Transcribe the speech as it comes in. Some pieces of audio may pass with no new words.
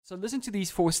So listen to these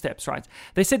 4 steps, right?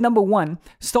 They said, number 1,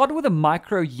 start with a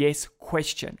micro yes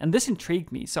question. And this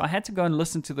intrigued me. So I had to go and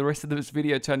listen to the rest of this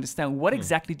video to understand what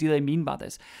exactly do they mean by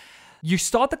this. You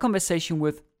start the conversation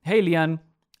with, hey, Leon,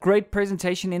 great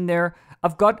presentation in there.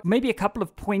 I've got maybe a couple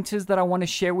of pointers that I want to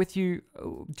share with you.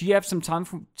 Do you have some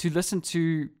time to listen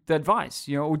to the advice?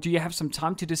 Or do you have some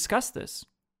time to discuss this?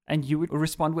 And you would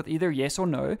respond with either yes or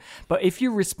no. But if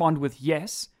you respond with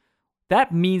yes,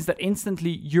 that means that instantly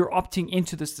you're opting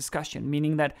into this discussion,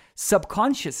 meaning that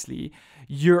subconsciously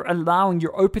you're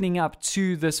opening up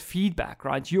to this feedback,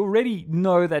 right? You already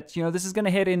know that, this is going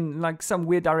to head in like some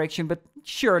weird direction, but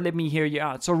sure, let me hear you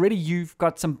out. So already you've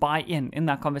got some buy-in in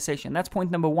that conversation. That's point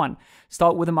number 1.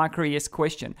 Start with a micro yes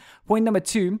question. Point number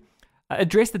 2,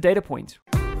 address the data point.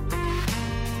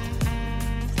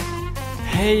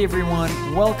 Hey everyone,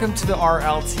 welcome to the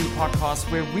RLT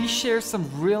podcast, where we share some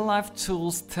real life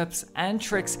tools, tips, and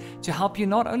tricks to help you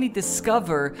not only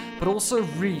discover, but also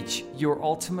reach your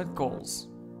ultimate goals.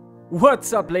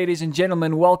 What's up, ladies and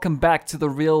gentlemen? Welcome back to the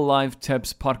Real Life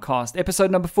Tips podcast,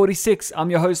 episode number 46. I'm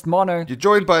your host, Mono. You're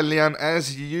joined by Leon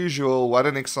as usual. What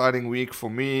an exciting week for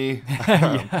me.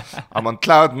 I'm on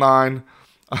cloud 9.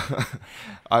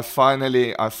 I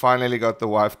finally got the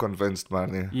wife convinced,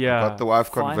 man. Yeah, I got the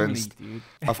wife convinced. Dude.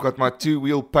 I've got my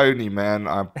 2-wheel pony, man.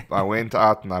 I went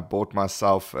out and I bought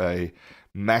myself a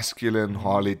masculine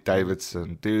Harley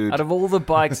Davidson, dude. Out of all the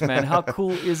bikes, man, how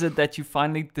cool is it that you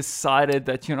finally decided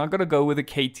that you're not going to go with a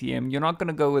KTM, you're not going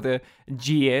to go with a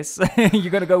GS,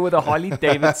 you're going to go with a Harley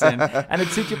Davidson, and it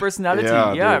suits your personality.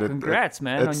 Yeah, dude, congrats,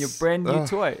 man, on your brand new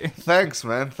toy. Thanks,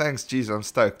 man. Thanks. Jeez, I'm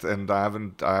stoked, and I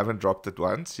haven't dropped it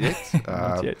once yet.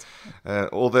 Not yet.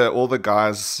 All the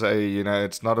guys say,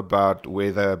 it's not about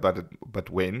whether, but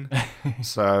when.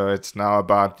 So it's now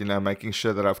about making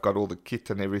sure that I've got all the kit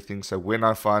and everything. So when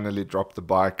I finally drop the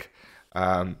bike,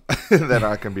 then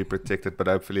I can be protected, but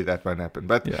hopefully that won't happen.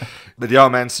 But yeah,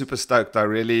 man, super stoked. I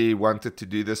really wanted to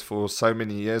do this for so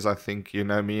many years. I think,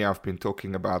 me, I've been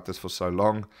talking about this for so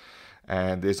long,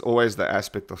 and there's always the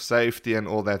aspect of safety and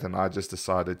all that. And I just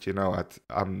decided, what,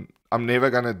 I'm never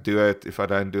going to do it if I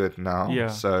don't do it now. Yeah.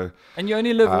 So, and you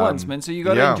only live once, man. So you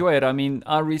got to enjoy it. I mean,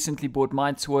 I recently bought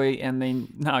my toy, and then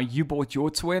now you bought your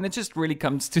toy. And it just really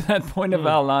comes to that point of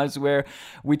our lives where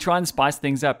we try and spice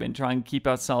things up and try and keep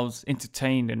ourselves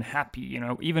entertained and happy,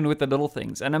 even with the little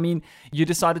things. And I mean, you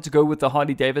decided to go with the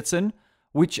Harley Davidson,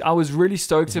 which I was really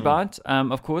stoked about.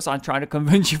 Of course, I tried to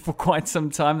convince you for quite some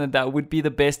time that would be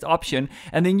the best option.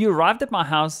 And then you arrived at my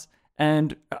house,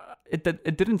 and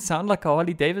it didn't sound like a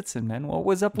Harley Davidson, man. What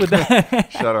was up with that?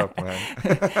 Shut up, man.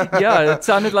 Yeah, it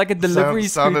sounded like a delivery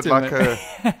sounded scooter.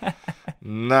 Like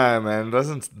No, man, it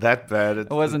wasn't that bad. It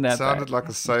wasn't that sounded bad. like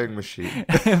a sewing machine.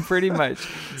 Pretty much.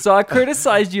 So I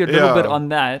criticized you a little bit on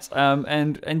that,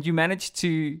 and you managed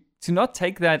to not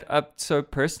take that up so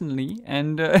personally,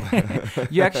 and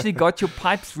you actually got your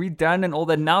pipes redone and all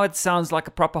that. Now it sounds like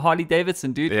a proper Harley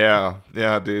Davidson, dude. Yeah,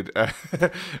 dude.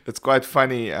 It's quite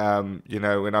funny.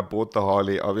 When I bought the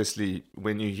Harley, obviously,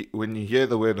 when you hear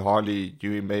the word Harley,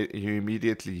 you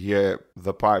immediately hear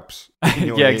the pipes. In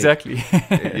your head. Exactly.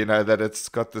 That it's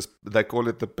got this. They call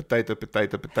it the potato.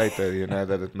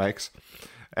 That it makes.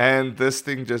 And this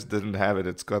thing just didn't have it.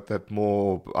 It's got that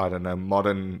more, I don't know,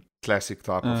 modern classic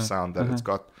type of sound that it's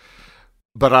got.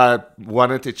 But I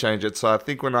wanted to change it. So I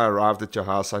think when I arrived at your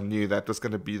house, I knew that was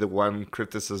going to be the one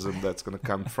criticism that's going to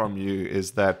come from you,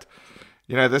 is that,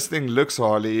 this thing looks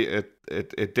Harley.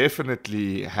 It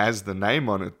definitely has the name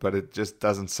on it, but it just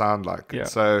doesn't sound like it.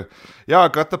 So, I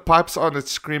got the pipes on.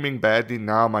 It's screaming badly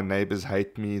now. My neighbors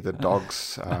hate me. The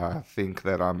dogs think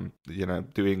that I'm,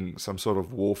 doing some sort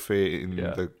of warfare in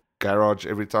the garage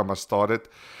every time I start it.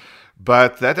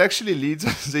 But that actually leads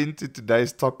us into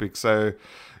today's topic. So,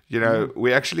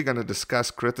 we're actually going to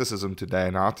discuss criticism today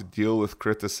and how to deal with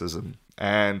criticism.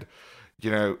 And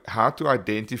how to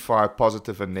identify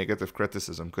positive and negative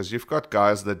criticism, because you've got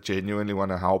guys that genuinely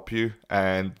want to help you,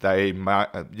 and they might,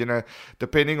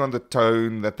 depending on the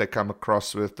tone that they come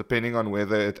across with, depending on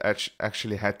whether it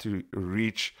actually had to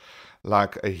reach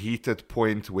like a heated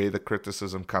point where the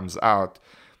criticism comes out,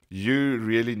 you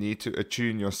really need to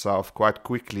attune yourself quite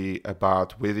quickly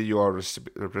about whether you are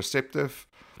receptive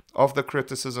of the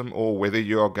criticism or whether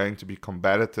you are going to be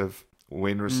combative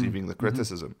when receiving the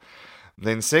criticism.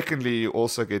 Then secondly, you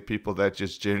also get people that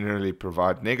just generally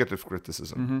provide negative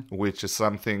criticism, which is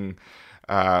something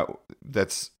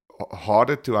that's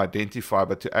harder to identify,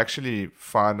 but to actually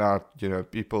find out,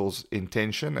 people's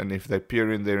intention, and if they're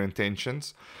pure in their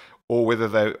intentions, or whether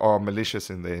they are malicious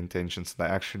in their intentions. They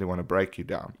actually want to break you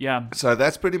down. Yeah. So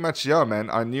that's pretty much, yeah, man.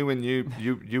 I knew when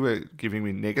you were giving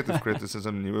me negative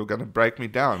criticism and you were going to break me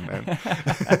down, man.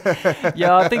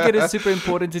 Yeah, I think it is super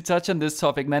important to touch on this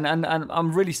topic, man. And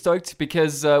I'm really stoked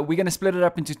because we're going to split it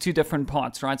up into two different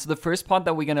parts, right? So the first part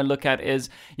that we're going to look at is,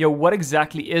 what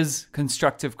exactly is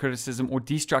constructive criticism or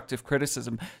destructive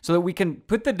criticism, so that we can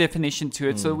put the definition to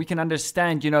it, so that we can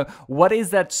understand, what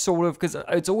is that sort of, because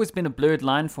it's always been a blurred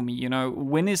line for me,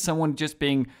 when is someone just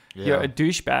being a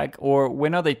douchebag, or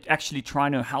when are they actually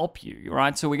trying to help you,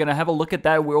 right? So we're going to have a look at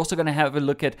that. We're also going to have a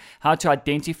look at how to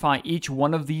identify each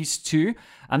one of these two.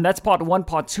 And that's part one.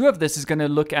 Part two of this is going to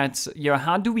look at,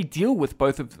 how do we deal with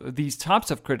both of these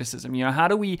types of criticism? How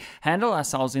do we handle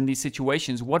ourselves in these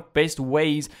situations? What best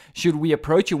ways should we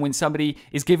approach it when somebody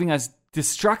is giving us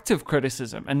destructive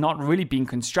criticism and not really being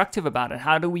constructive about it?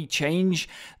 How do we change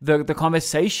the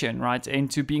conversation, right,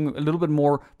 into being a little bit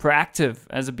more proactive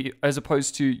as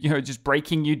opposed to just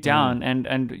breaking you down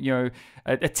and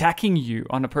attacking you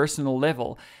on a personal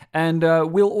level? And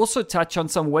we'll also touch on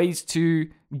some ways to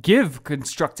give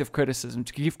constructive criticism,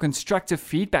 to give constructive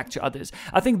feedback to others.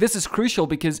 I think this is crucial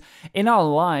because in our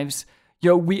lives,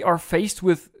 we are faced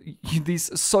with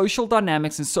these social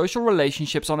dynamics and social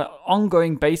relationships on an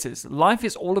ongoing basis. Life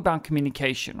is all about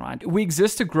communication, right? We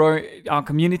exist to grow our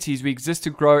communities. We exist to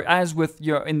grow, as with,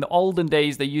 in the olden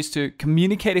days, they used to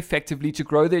communicate effectively to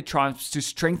grow their tribes, to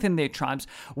strengthen their tribes.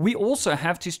 We also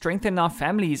have to strengthen our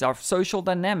families, our social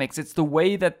dynamics. It's the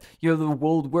way that, the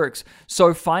world works.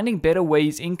 So finding better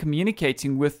ways in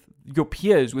communicating with your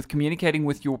peers, with communicating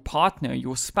with your partner,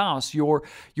 your spouse, your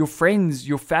friends,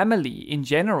 your family in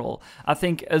general, I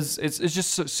think is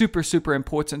just super, super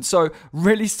important. So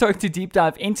really stoked to deep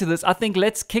dive into this. I think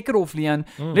let's kick it off, Leon.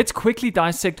 Let's quickly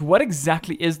dissect what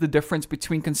exactly is the difference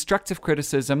between constructive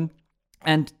criticism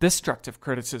and destructive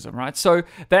criticism, right? So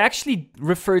they actually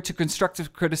refer to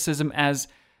constructive criticism as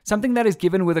something that is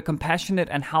given with a compassionate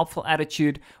and helpful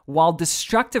attitude, while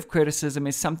destructive criticism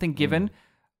is something given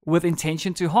with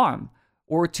intention to harm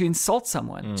or to insult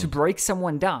someone, to break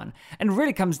someone down. And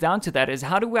really comes down to that is,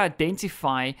 how do we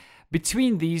identify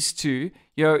between these two,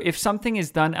 if something is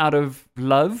done out of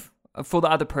love for the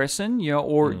other person,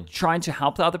 or trying to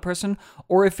help the other person,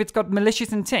 or if it's got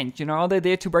malicious intent, are they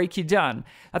there to break you down?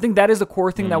 I think that is the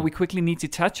core thing that we quickly need to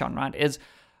touch on, right? Is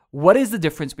what is the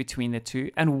difference between the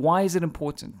two and why is it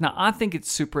important? Now, I think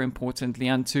it's super important,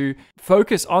 Leon, to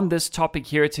focus on this topic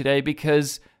here today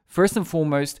because first and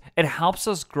foremost, it helps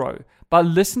us grow. By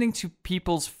listening to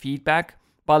people's feedback,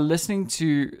 by listening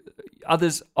to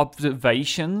others'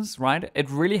 observations, right? It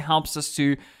really helps us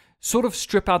to sort of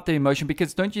strip out the emotion,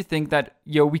 because don't you think that,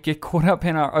 we get caught up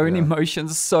in our own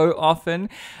emotions so often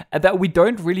that we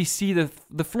don't really see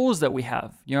the flaws that we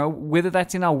have, whether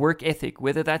that's in our work ethic,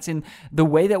 whether that's in the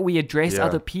way that we address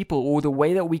other people or the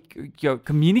way that we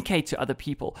communicate to other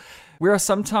people. We are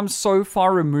sometimes so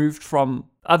far removed from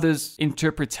others'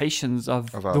 interpretations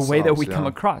of the way that we come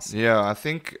across. Yeah, I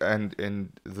think,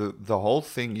 and the whole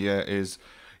thing here is,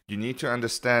 you need to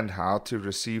understand how to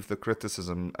receive the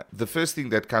criticism. The first thing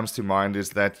that comes to mind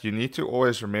is that you need to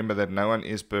always remember that no one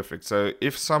is perfect. So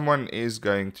if someone is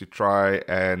going to try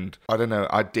and,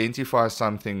 identify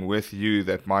something with you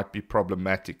that might be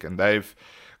problematic, and they've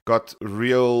got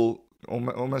real,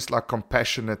 almost like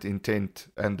compassionate intent,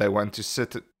 and they want to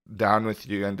sit down with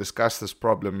you and discuss this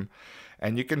problem,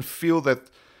 and you can feel that,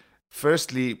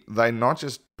 firstly, they're not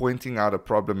just pointing out a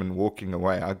problem and walking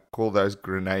away. I call those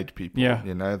grenade people. Yeah.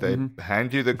 They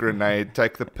hand you the grenade,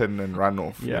 take the pin and run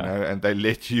off, and they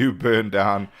let you burn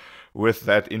down with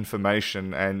that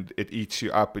information, and it eats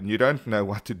you up and you don't know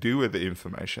what to do with the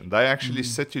information. They actually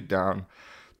sit you down,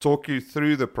 talk you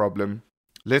through the problem.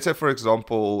 Let's say, for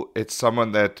example, it's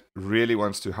someone that really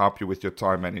wants to help you with your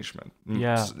time management.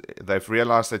 Yeah. They've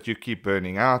realized that you keep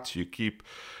burning out, you keep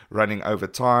running over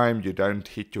time, you don't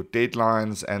hit your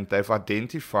deadlines, and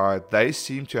they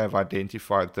seem to have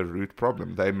identified the root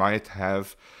problem. They might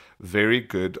have very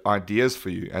good ideas for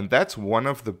you. And that's one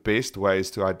of the best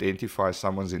ways to identify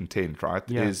someone's intent, right?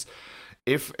 Yeah. Is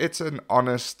if it's an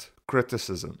honest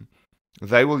criticism,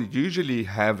 they will usually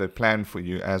have a plan for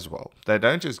you as well. They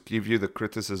don't just give you the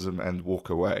criticism and walk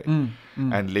away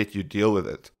and let you deal with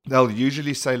it. They'll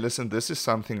usually say, listen, this is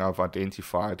something I've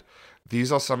identified.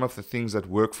 These are some of the things that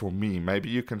work for me. Maybe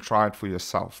you can try it for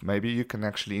yourself. Maybe you can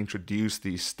actually introduce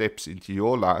these steps into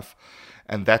your life,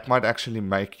 and that might actually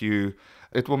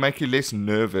it will make you less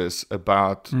nervous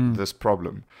about this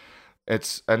problem.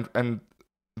 And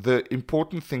the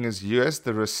important thing is, you as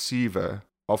the receiver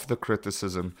of the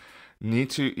criticism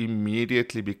need to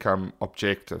immediately become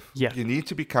objective. Yeah. You need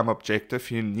to become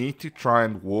objective. You need to try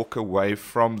and walk away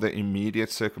from the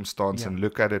immediate circumstance and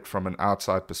look at it from an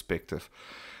outside perspective.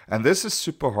 And this is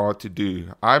super hard to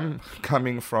do. I'm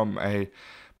coming from a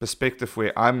perspective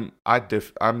where I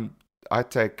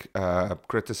take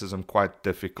criticism quite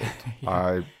difficult.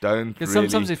 I don't really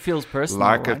sometimes it feels personal,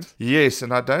 like right? it. Yes,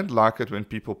 and I don't like it when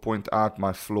people point out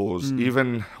my flaws,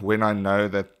 even when I know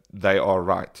that they are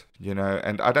right,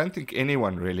 and I don't think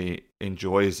anyone really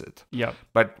enjoys it. Yeah.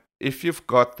 But if you've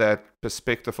got that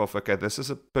perspective of, okay, this is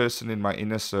a person in my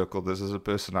inner circle, this is a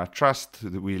person I trust,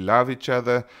 we love each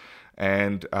other,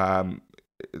 and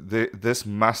this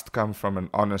must come from an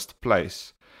honest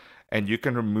place. And you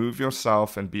can remove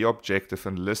yourself and be objective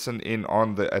and listen in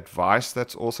on the advice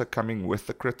that's also coming with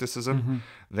the criticism,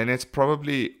 then it's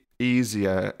probably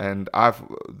easier. And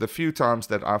the few times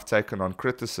that I've taken on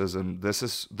criticism, this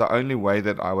is the only way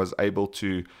that I was able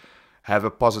to have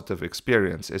a positive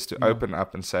experience, is to open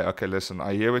up and say, okay, listen,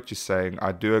 I hear what you're saying.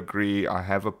 I do agree. I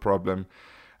have a problem.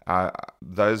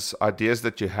 Those ideas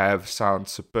that you have sound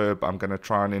superb. I'm going to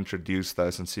try and introduce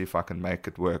those and see if I can make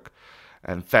it work.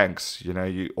 And thanks,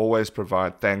 you always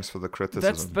provide thanks for the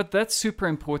criticism. That's super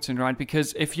important, right?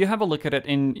 Because if you have a look at it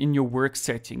in your work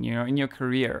setting, in your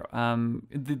career,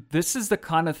 this is the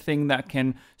kind of thing that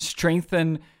can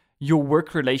strengthen your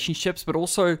work relationships, but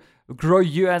also grow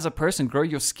you as a person, grow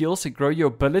your skill set, grow your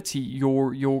ability,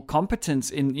 your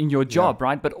competence in your job,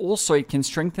 right? But also it can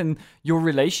strengthen your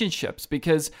relationships,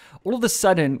 because all of a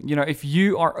sudden, if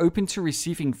you are open to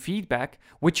receiving feedback,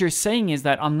 what you're saying is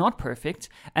that I'm not perfect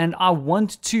and I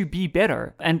want to be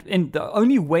better. And the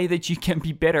only way that you can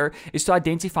be better is to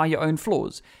identify your own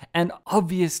flaws. And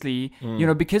obviously,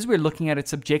 because we're looking at it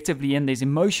subjectively and there's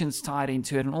emotions tied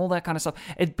into it and all that kind of stuff,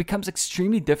 it becomes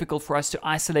extremely difficult for us to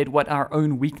isolate what our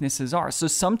own weaknesses are. So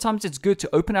sometimes it's good to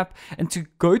open up and to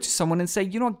go to someone and say,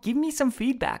 give me some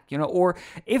feedback, or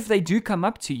if they do come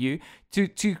up to you, to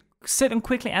sit and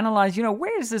quickly analyze,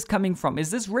 where is this coming from? Is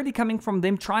this really coming from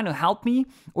them trying to help me?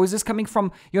 Or is this coming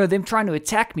from, them trying to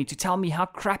attack me, to tell me how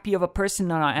crappy of a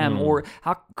person I am, or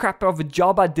how crap of a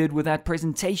job I did with that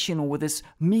presentation or with this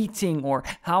meeting, or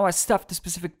how I stuffed a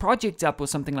specific project up or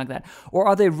something like that? Or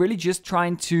are they really just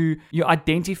trying to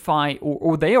identify,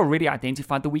 or they already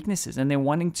identified the weaknesses and they're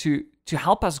wanting to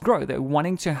help us grow? They're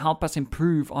wanting to help us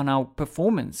improve on our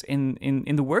performance in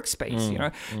the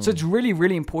workspace, So it's really,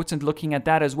 really important looking at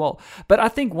that as well. But I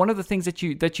think one of the things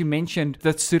that you mentioned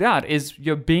that stood out is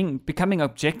becoming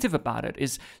objective about it,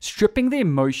 is stripping the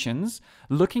emotions,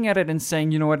 looking at it and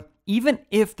saying, even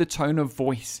if the tone of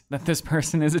voice that this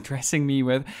person is addressing me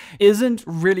with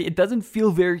it doesn't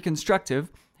feel very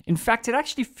constructive. In fact, it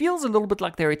actually feels a little bit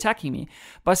like they're attacking me.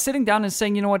 By sitting down and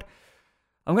saying,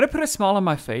 I'm going to put a smile on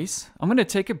my face. I'm going to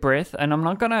take a breath, and I'm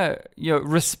not going to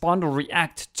respond or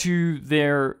react to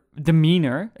their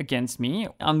demeanor against me.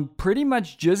 I'm pretty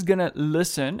much just going to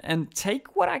listen and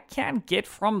take what I can get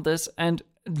from this and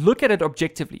look at it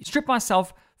objectively. Strip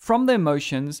myself from the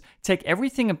emotions, take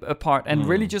everything apart, and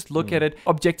really just look at it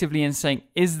objectively and saying,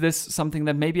 is this something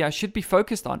that maybe I should be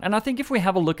focused on? And I think if we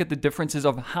have a look at the differences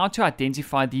of how to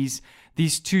identify these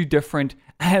two different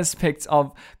aspects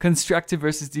of constructive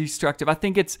versus destructive, I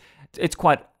think it's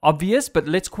quite obvious, but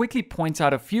let's quickly point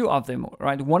out a few of them,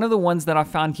 right? One of the ones that I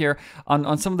found here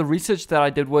on some of the research that I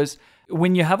did was,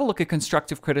 when you have a look at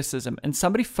constructive criticism and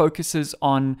somebody focuses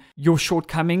on your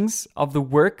shortcomings of the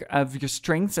work, of your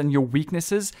strengths and your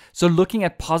weaknesses, so looking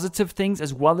at positive things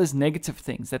as well as negative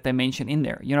things that they mention in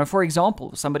there. For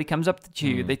example, somebody comes up to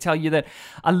you, they tell you that,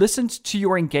 I listened to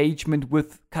your engagement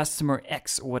with customer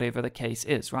X, or whatever the case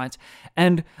is, right?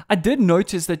 And I did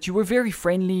notice that you were very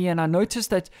friendly, and I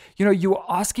noticed that, you were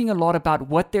asking a lot about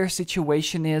what their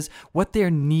situation is, what their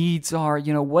needs are,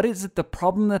 what is it, the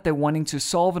problem that they're wanting to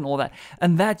solve and all that.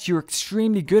 And that you're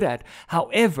extremely good at.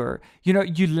 However,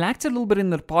 you lacked a little bit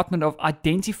in the department of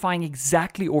identifying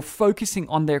exactly or focusing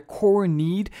on their core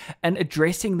need and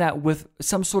addressing that with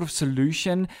some sort of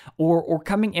solution, or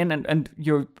coming in and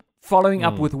you're following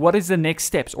up with what is the next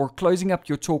steps, or closing up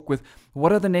your talk with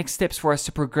what are the next steps for us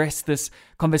to progress this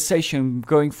conversation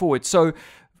going forward. So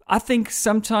I think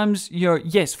sometimes,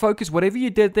 yes, focus. Whatever you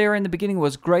did there in the beginning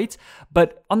was great,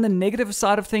 but on the negative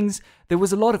side of things, there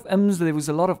was a lot of ums, there was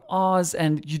a lot of ahs,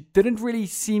 and you didn't really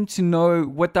seem to know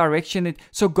what direction it.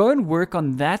 So go and work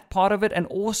on that part of it, and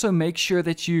also make sure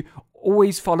that you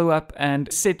always follow up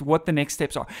and set what the next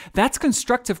steps are. That's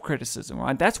constructive criticism,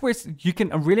 right? That's where you can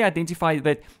really identify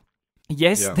that.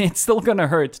 Yes, it's still going to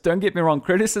hurt. Don't get me wrong.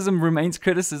 Criticism remains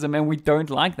criticism, and we don't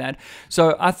like that.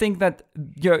 So I think that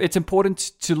it's important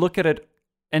to look at it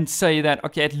and say that,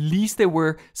 okay, at least there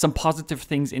were some positive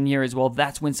things in here as well,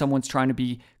 that's when someone's trying to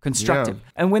be constructive.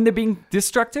 Yeah. And when they're being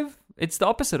destructive, it's the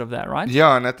opposite of that, right?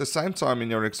 Yeah, and at the same time, in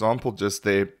your example just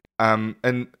there, and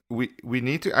we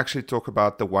need to actually talk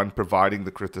about the one providing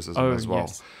the criticism as well.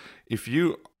 Yes. If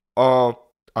you are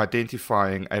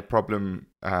identifying a problem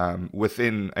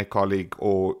within a colleague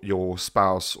or your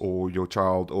spouse or your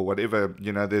child or whatever,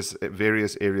 there's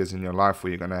various areas in your life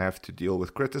where you're going to have to deal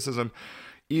with criticism,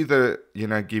 either,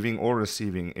 giving or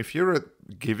receiving. If you're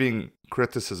giving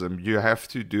criticism, you have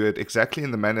to do it exactly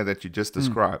in the manner that you just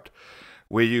described,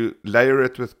 where you layer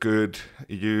it with good,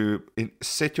 you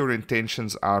set your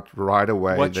intentions out right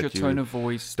away. Watch your tone of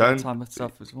voice, that type of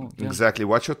stuff as well. Yeah. Exactly.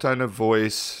 Watch your tone of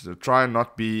voice. Try and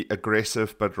not be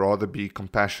aggressive, but rather be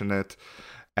compassionate,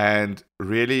 and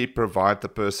really provide the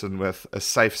person with a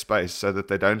safe space so that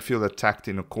they don't feel attacked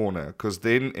in a corner, because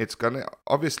then it's going to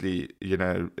obviously,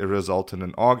 result in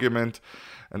an argument.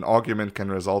 An argument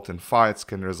can result in fights,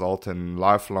 can result in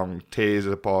lifelong tears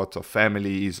apart of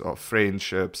families, of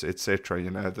friendships, etc.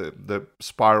 The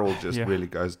spiral just really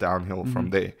goes downhill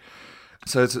from there.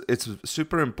 So it's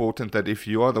super important that if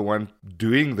you are the one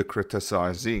doing the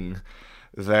criticizing,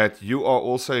 that you are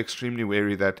also extremely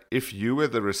wary that if you were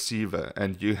the receiver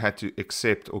and you had to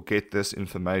accept or get this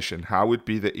information, how would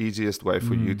be the easiest way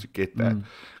for you to get that?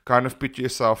 Kind of put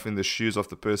yourself in the shoes of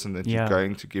the person that you're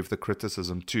going to give the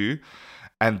criticism to.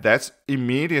 And that's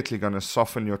immediately going to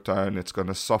soften your tone. It's going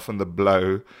to soften the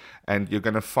blow. And you're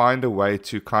going to find a way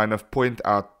to kind of point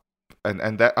out.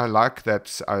 And that I like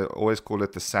that. I always call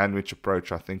it the sandwich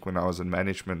approach. I think when I was in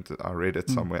management, I read it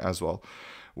somewhere as well,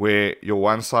 where your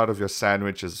one side of your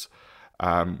sandwich is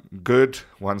good,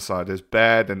 one side is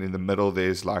bad, and in the middle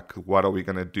there's like, what are we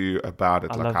going to do about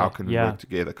it? Like, how can we work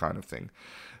together, kind of thing.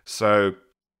 So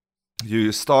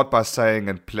you start by saying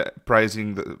and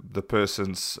praising the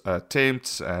person's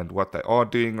attempts and what they are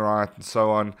doing right and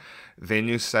so on. Then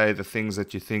you say the things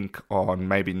that you think are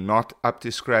maybe not up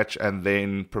to scratch, and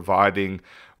then providing,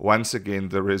 once again,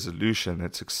 the resolution.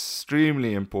 It's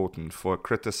extremely important for a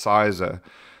criticizer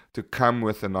to come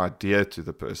with an idea to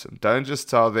the person. Don't just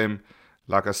tell them,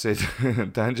 like I said,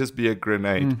 don't just be a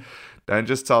grenade. Don't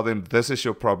just tell them this is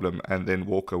your problem and then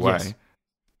walk away. Yes.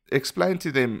 Explain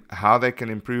to them how they can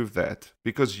improve that,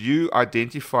 because you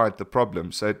identified the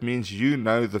problem. So it means you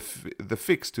know the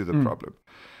fix to the problem.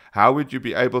 How would you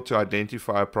be able to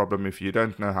identify a problem if you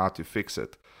don't know how to fix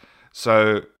it?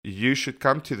 So you should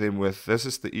come to them with, this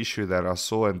is the issue that I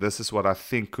saw and this is what I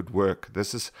think could work.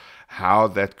 This is how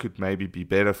that could maybe be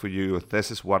better for you.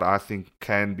 This is what I think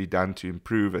can be done to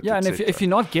improve it. Yeah, and if you're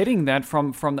not getting that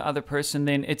from the other person,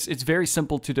 then it's very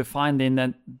simple to define then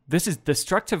that this is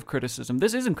destructive criticism.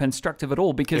 This isn't constructive at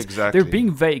all, because they're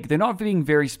being vague. They're not being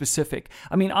very specific.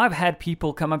 I mean, I've had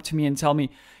people come up to me and tell me,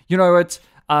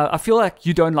 I feel like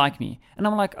you don't like me. And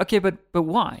I'm like, okay, but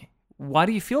why? Why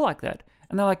do you feel like that?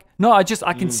 And they're like, no, I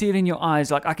can see it in your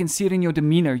eyes. Like, I can see it in your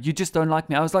demeanor. You just don't like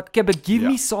me. I was like, okay, but give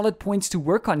me solid points to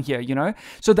work on here,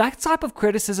 So that type of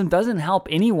criticism doesn't help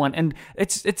anyone. And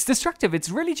it's destructive. It's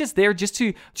really just there just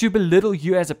to belittle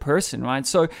you as a person, right?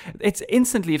 So it's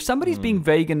instantly, if somebody's being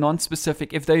vague and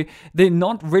non-specific, if they're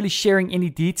not really sharing any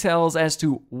details as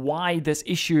to why this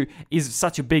issue is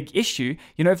such a big issue,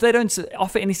 if they don't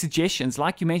offer any suggestions,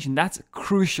 like you mentioned, that's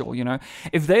crucial,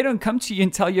 If they don't come to you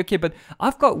and tell you, okay, but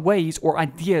I've got ways or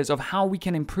ideas of how we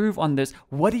can improve on this.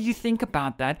 What do you think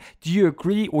about that? Do you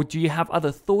agree, or do you have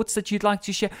other thoughts that you'd like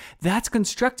to share? That's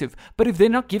constructive. But if they're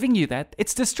not giving you that,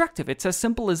 it's destructive. It's as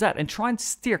simple as that. And try and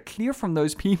steer clear from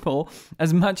those people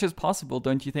as much as possible,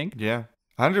 don't you think? Yeah,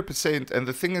 100%. And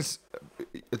the thing is,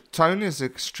 tone is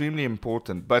extremely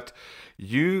important, but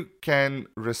you can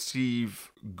receive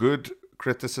good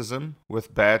criticism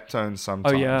with bad tone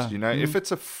sometimes. If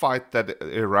it's a fight that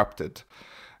erupted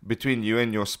between you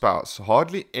and your spouse,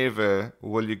 hardly ever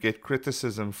will you get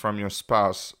criticism from your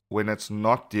spouse when it's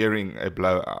not during a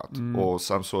blowout or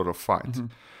some sort of fight.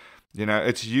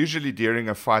 It's usually during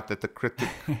a fight that the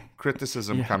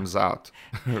criticism comes out,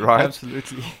 right?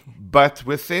 Absolutely. But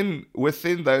within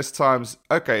those times,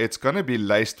 okay, it's going to be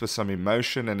laced with some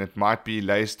emotion, and it might be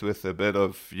laced with a bit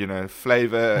of,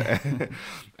 flavor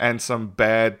and some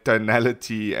bad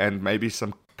tonality and maybe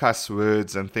some cuss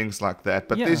words and things like that.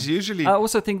 But there's usually... I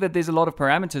also think that there's a lot of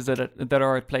parameters that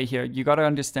are at play here. You got to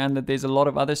understand that there's a lot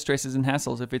of other stresses and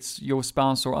hassles. If it's your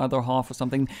spouse or other half or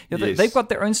something, they've got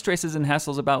their own stresses and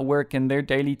hassles about work and their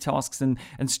daily tasks and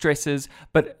stresses.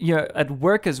 But at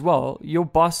work as well, your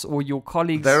boss or your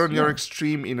colleagues... They're on your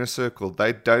extreme inner circle.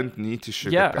 They don't need to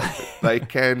sugarcoat it. They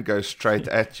can go straight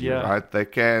at you, right? They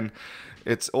can...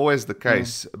 It's always the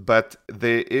case, but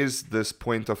there is this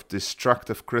point of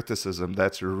destructive criticism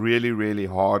that's really, really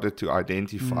harder to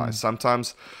identify.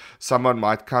 Sometimes someone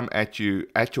might come at you,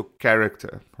 at your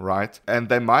character, right? And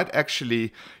they might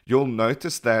actually, you'll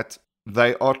notice that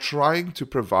they are trying to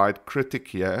provide critique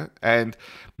here, and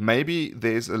maybe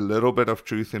there's a little bit of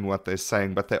truth in what they're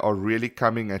saying, but they are really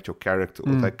coming at your character,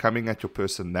 or they're coming at your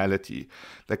personality.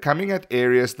 They're coming at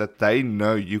areas that they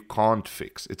know you can't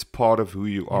fix. It's part of who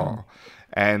you are.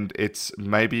 And it's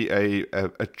maybe a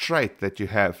trait that you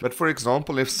have. But for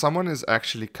example, if someone is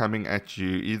actually coming at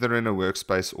you, either in a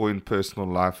workspace or in personal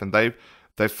life, and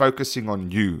they're focusing on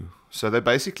you. So they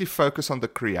basically focus on the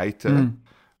creator,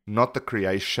 not the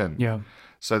creation. Yeah.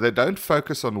 So they don't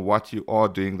focus on what you are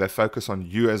doing. They focus on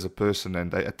you as a person,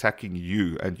 and they're attacking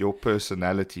you and your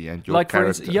personality and your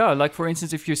character. Like for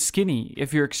instance, if you're skinny,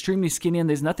 if you're extremely skinny and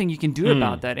there's nothing you can do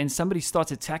about that, and somebody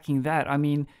starts attacking that, I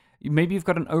mean, maybe you've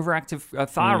got an overactive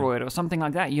thyroid or something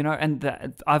like that, you know, and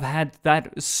I've had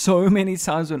that so many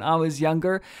times when I was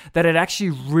younger that it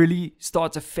actually really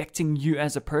starts affecting you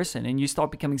as a person, and you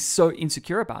start becoming so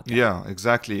insecure about that. Yeah,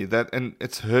 exactly. That, and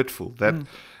it's hurtful. That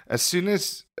as soon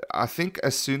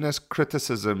as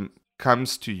criticism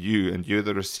comes to you and you're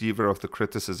the receiver of the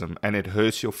criticism and it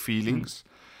hurts your feelings,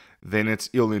 then it's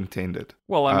ill-intended.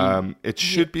 Well, I mean, it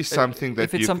should be something that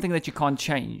if it's something that you can't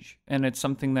change and it's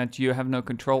something that you have no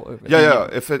control over.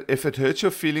 If it hurts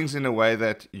your feelings in a way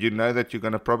that you know that you're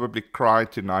going to probably cry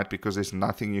tonight because there's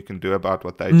nothing you can do about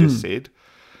what they just said,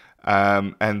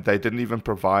 and they didn't even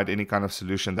provide any kind of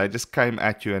solution. They just came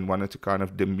at you and wanted to kind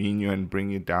of demean you and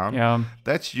bring you down. Yeah.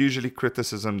 That's usually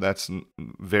criticism that's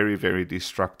very, very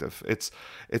destructive.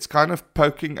 It's kind of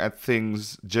poking at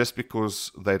things just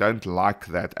because they don't like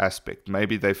that aspect.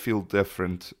 Maybe they feel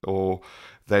different, or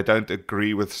they don't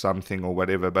agree with something or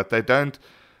whatever, but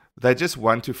they just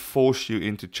want to force you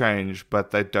into change,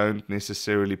 but they don't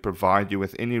necessarily provide you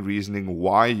with any reasoning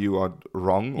why you are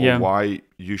wrong or why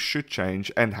you should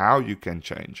change and how you can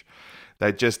change.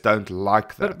 They just don't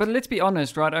like that. But let's be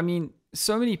honest, right? I mean,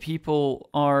 so many people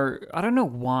are, I don't know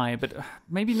why, but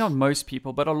maybe not most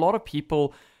people, but a lot of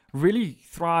people really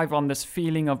thrive on this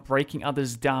feeling of breaking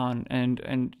others down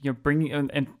and you know, bringing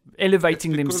and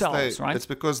elevating themselves, right? It's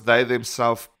because they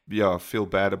themselves feel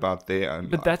bad about their own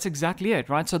But life. that's exactly it,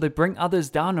 right? So they bring others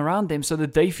down around them so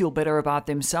that they feel better about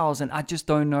themselves. And I just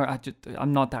don't know.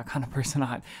 I'm not that kind of person.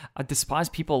 I despise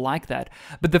people like that.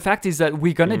 But the fact is that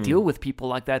we're going to deal with people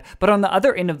like that. But on the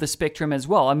other end of the spectrum as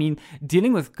well, I mean,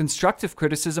 dealing with constructive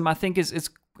criticism, I think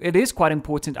it is quite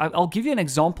important. I'll give you an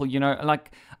example. You know,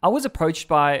 like I was approached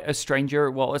by a stranger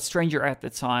at the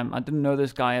time. I didn't know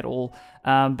this guy at all.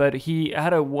 But he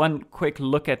had one quick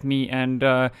look at me,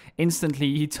 and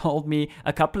instantly he told me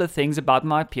a couple of things about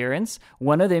my appearance.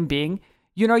 One of them being,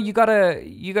 you know, you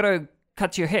gotta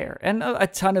cut your hair. And a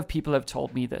ton of people have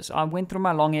told me this. I went through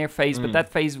my long hair phase, but that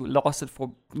phase lasted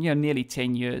for nearly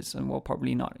 10 years, and well,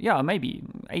 probably not. Yeah, maybe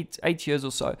 8 years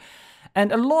or so.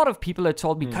 And a lot of people had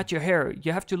told me, cut your hair,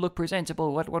 you have to look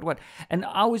presentable, what. And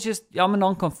I'm a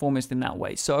nonconformist in that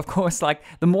way. So, of course, like,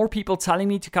 the more people telling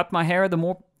me to cut my hair,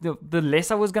 the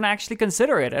less I was going to actually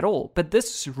consider it at all. But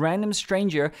this random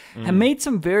stranger had made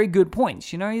some very good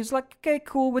points. You know, he's like, okay,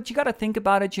 cool, but you got to think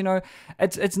about it. You know,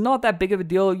 it's not that big of a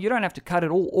deal. You don't have to cut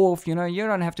it all off. You know, you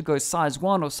don't have to go size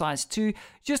 1 or size 2.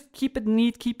 Just keep it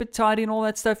neat, keep it tidy and all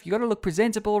that stuff. You got to look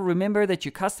presentable. Remember that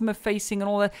you're customer facing and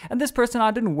all that. And this person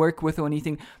I didn't work with or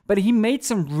anything, but he made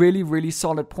some really, really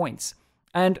solid points.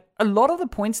 And a lot of the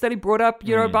points that he brought up,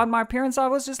 you know, about my appearance, I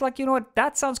was just like, you know what,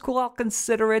 that sounds cool, I'll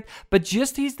consider it. But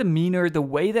just his demeanor, the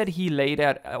way that he laid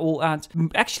out all out,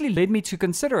 actually led me to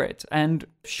consider it. And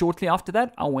shortly after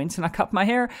that, I went and I cut my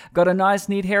hair, got a nice,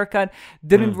 neat haircut,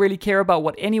 didn't really care about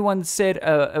what anyone said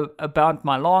about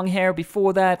my long hair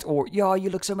before that, or, yeah, you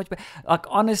look so much better. Like,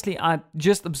 honestly, I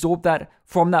just absorbed that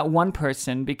from that one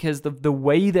person because the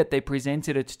way that they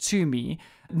presented it to me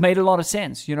made a lot of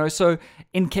sense, you know. So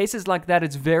in cases like that,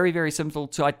 it's very, very simple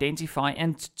to identify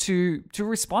and to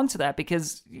respond to that,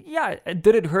 because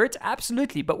did it hurt?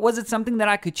 Absolutely. But was it something that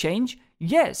I could change?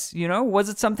 Yes. You know, was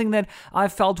it something that I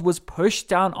felt was pushed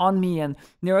down on me? And,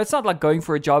 you know, it's not like going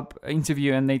for a job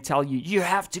interview and they tell you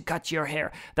have to cut your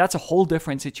hair. That's a whole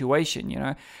different situation, you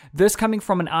know. This coming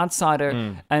from an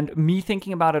outsider and me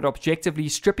thinking about it objectively,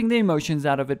 stripping the emotions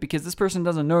out of it, because this person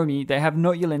doesn't know me, they have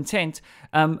no ill intent.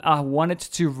 I wanted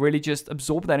to really just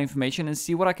absorb that information and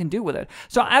see what I can do with it.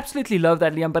 So I absolutely love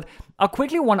that, Liam. But I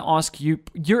quickly want to ask you,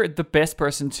 you're the best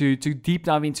person to deep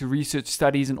dive into research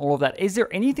studies and all of that. Is there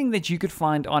anything that you could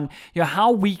find on, you know,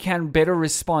 how we can better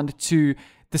respond to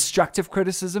destructive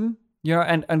criticism?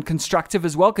 and constructive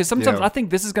as well. Because sometimes Yeah. I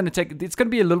think this is going to it's going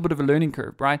to be a little bit of a learning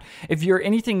curve, right? If you're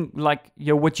anything like,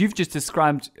 what you've just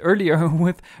described earlier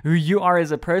with who you are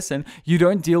as a person, you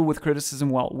don't deal with criticism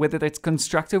well, whether it's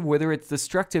constructive, whether it's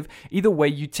destructive, either way,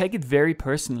 you take it very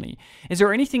personally. Is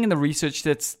there anything in the research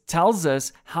that tells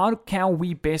us how can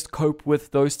we best cope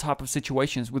with those type of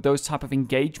situations, with those type of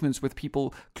engagements with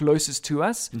people closest to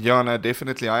us? Yeah, no,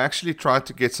 definitely. I actually tried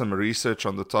to get some research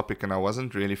on the topic and I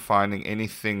wasn't really finding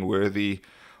anything worthy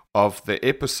of the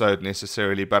episode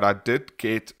necessarily, but I did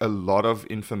get a lot of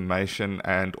information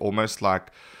and almost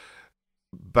like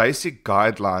basic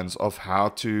guidelines of how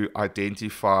to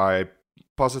identify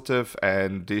positive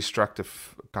and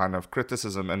destructive kind of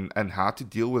criticism and how to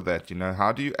deal with that.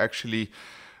 How do you actually,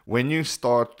 when you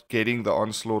start getting the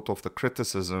onslaught of the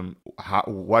criticism,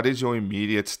 what is your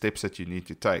immediate steps that you need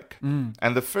to take?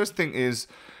 And the first thing is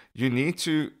you need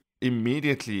to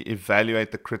immediately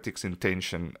evaluate the critic's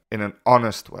intention in an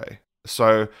honest way.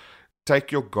 So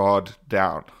take your guard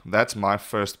down. That's my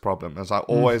first problem, as I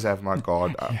always have my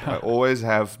guard up. I always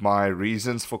have my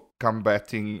reasons for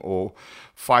combating or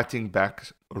fighting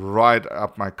back right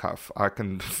up my cuff. I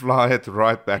can fly it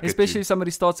right back Especially at you. if somebody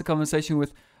starts a conversation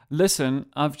with, listen,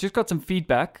 I've just got some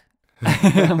feedback.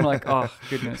 I'm like, oh,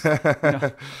 goodness.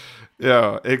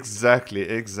 Yeah,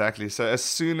 exactly. So as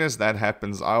soon as that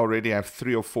happens, I already have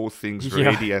 3 or 4 things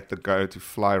ready at the go to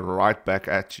fly right back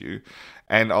at you.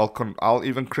 And I'll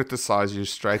even criticize you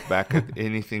straight back at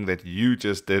anything that you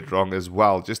just did wrong as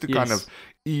well, just to kind of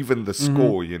even the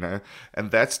score,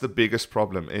 And that's the biggest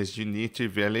problem, is you need to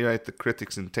evaluate the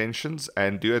critic's intentions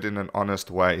and do it in an honest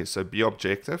way. So be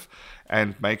objective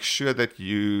and make sure that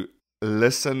you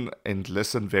listen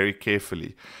very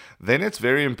carefully. Then it's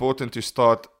very important to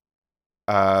start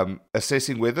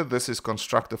assessing whether this is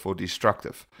constructive or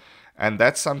destructive. And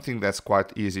that's something that's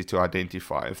quite easy to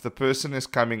identify. If the person is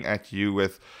coming at you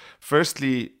with,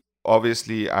 firstly,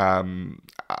 obviously,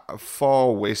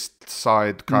 far west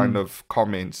side kind of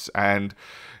comments, and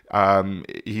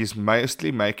he's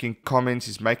mostly making comments,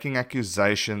 he's making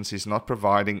accusations, he's not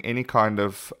providing any kind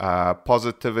of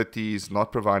positivity, he's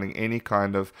not providing any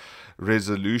kind of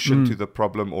resolution to the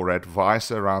problem or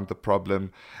advice around the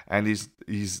problem, and his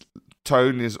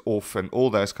tone is off and all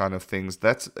those kind of things.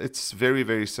 It's very,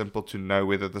 very simple to know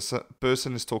whether the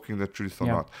person is talking the truth or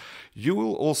not. You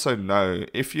will also know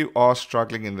if you are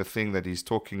struggling in the thing that he's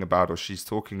talking about or she's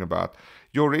talking about.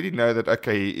 You already know that,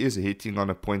 okay, he is hitting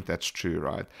on a point that's true,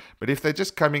 right? But if they're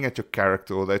just coming at your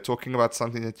character or they're talking about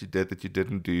something that you did that you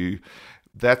didn't do,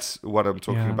 that's what I'm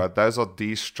talking about. Those are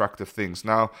destructive things.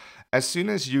 Now, as soon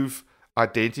as you've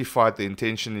identified the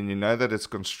intention and you know that it's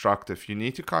constructive, you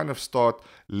need to kind of start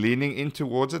leaning in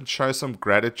towards it, show some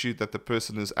gratitude that the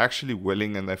person is actually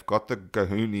willing and they've got the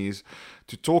kahunas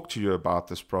to talk to you about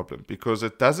this problem, because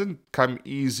it doesn't come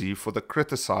easy for the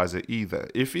criticizer either.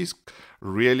 If he's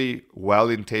really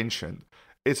well-intentioned,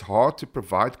 it's hard to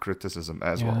provide criticism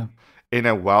as well in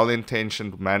a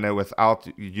well-intentioned manner without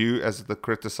you as the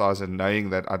criticizer knowing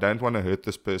that I don't want to hurt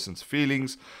this person's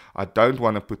feelings, I don't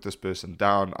want to put this person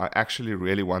down, I actually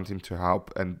really want him to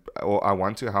help, or I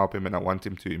want to help him and I want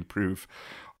him to improve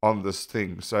on this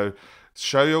thing. So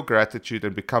show your gratitude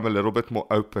and become a little bit more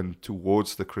open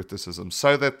towards the criticism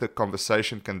so that the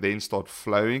conversation can then start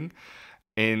flowing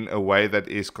in a way that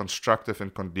is constructive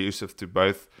and conducive to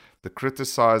both the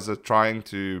criticizer trying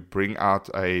to bring out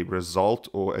a result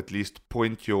or at least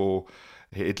point your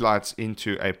headlights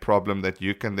into a problem that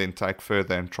you can then take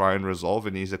further and try and resolve,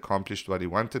 and he's accomplished what he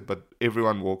wanted, but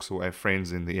everyone walks away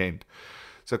friends in the end.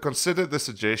 So consider the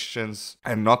suggestions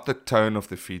and not the tone of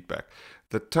the feedback.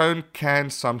 The tone can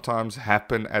sometimes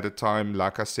happen at a time,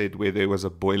 like I said, where there was a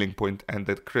boiling point and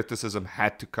that criticism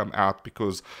had to come out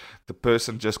because the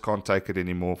person just can't take it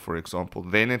anymore, for example.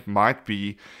 Then it might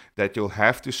be that you'll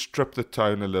have to strip the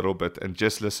tone a little bit and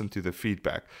just listen to the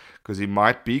feedback, because he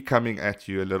might be coming at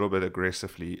you a little bit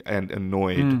aggressively and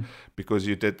annoyed because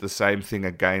you did the same thing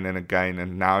again and again,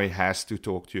 and now he has to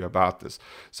talk to you about this.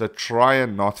 So try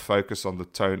and not focus on the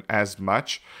tone as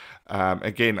much.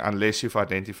 Again, unless you've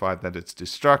identified that it's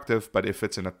destructive, but if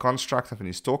it's in a constructive and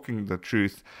he's talking the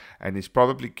truth and he's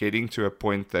probably getting to a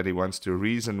point that he wants to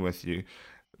reason with you,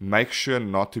 make sure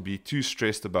not to be too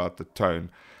stressed about the tone.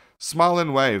 Smile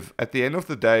and wave. At the end of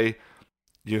the day,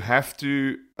 you have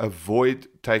to avoid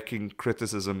taking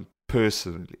criticism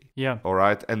personally. Yeah. All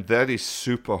right. And that is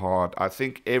super hard. I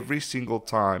think every single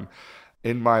time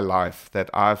in my life that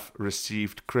I've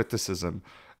received criticism,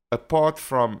 apart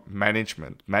from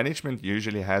management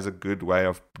usually has a good way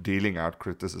of dealing out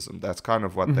criticism. That's kind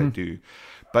of what they do.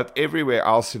 But everywhere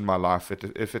else in my life,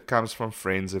 if it comes from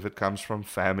friends, if it comes from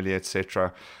family,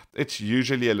 etc., it's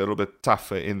usually a little bit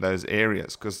tougher in those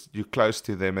areas because you're close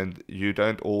to them and you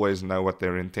don't always know what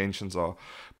their intentions are.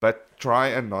 But try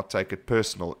and not take it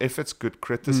personal. If it's good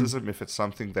criticism, if it's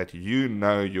something that you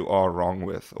know you are wrong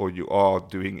with or you are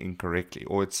doing incorrectly,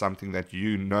 or it's something that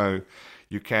you know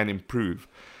you can improve,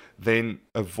 then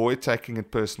avoid taking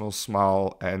it personal,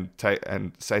 smile and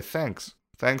say thanks.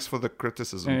 Thanks for the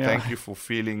criticism. Yeah. Thank you for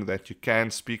feeling that you can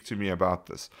speak to me about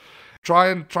this. Try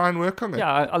and work on it.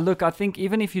 Yeah, look, I think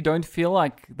even if you don't feel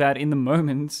like that in the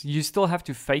moment, you still have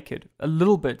to fake it a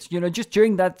little bit, just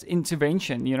during that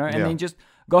intervention, and then just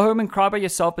go home and cry by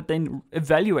yourself, but then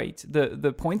evaluate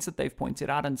the points that they've pointed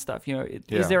out and stuff.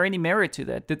 Is there any merit to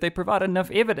that? Did they provide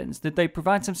enough evidence? Did they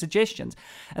provide some suggestions?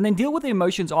 And then deal with the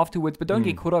emotions afterwards, but don't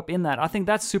get caught up in that. I think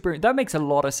that makes a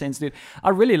lot of sense, dude. I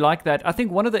really like that. I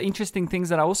think one of the interesting things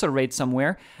that I also read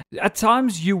somewhere, at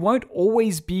times you won't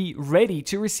always be ready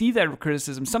to receive that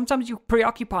criticism. Sometimes you're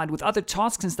preoccupied with other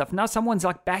tasks and stuff. Now someone's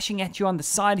like bashing at you on the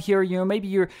side here, maybe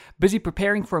you're busy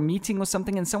preparing for a meeting or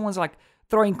something and someone's like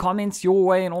throwing comments your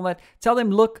way and all that. Tell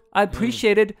them, look, I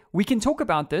appreciate it. We can talk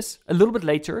about this a little bit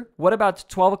later. What about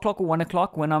 12 o'clock or 1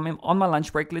 o'clock when I'm on my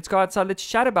lunch break? Let's go outside. Let's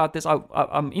chat about this.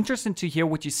 I'm interested to hear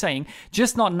what you're saying,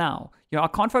 just not now. I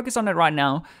can't focus on it right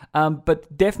now,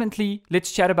 but definitely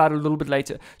let's chat about it a little bit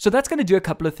later. So that's going to do a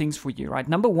couple of things for you, right?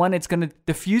 Number one, it's going to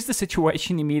diffuse the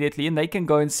situation immediately and they can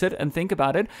go and sit and think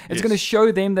about it. It's going to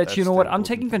show them that, I'm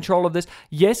taking control of this.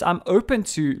 Yes, I'm open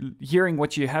to hearing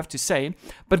what you have to say,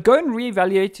 but go and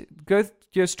reevaluate,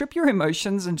 strip your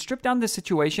emotions and strip down the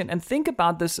situation and think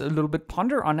about this a little bit,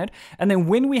 ponder on it. And then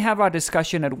when we have our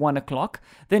discussion at 1 o'clock,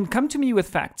 then come to me with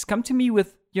facts, come to me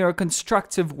with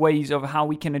constructive ways of how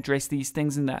we can address these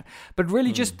things and that. But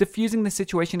really just diffusing the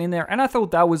situation in there. And I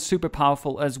thought that was super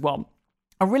powerful as well.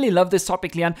 I really love this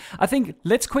topic, Leon. I think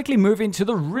let's quickly move into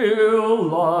the real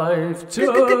life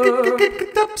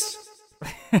tips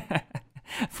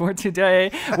for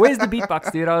today. Where's the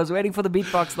beatbox, dude? I was waiting for the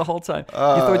beatbox the whole time. You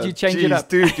thought you'd change it up.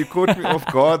 Dude, you caught me off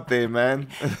guard there, man.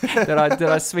 Did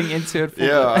I swing into it?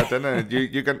 I don't know.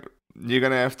 You're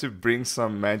gonna have to bring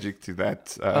some magic to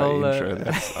that intro.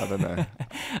 I don't know.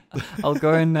 I'll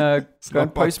go and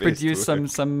post produce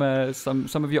some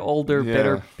of your older,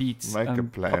 better beats. Make a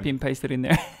plan. Copy and paste it in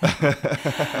there.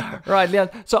 Right, Leon.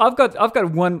 So I've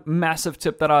got one massive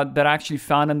tip that I actually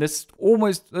found, and this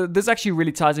actually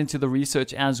really ties into the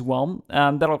research as well.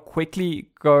 That I'll quickly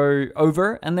go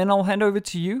over, and then I'll hand over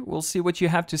to you. We'll see what you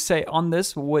have to say on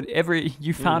this, whatever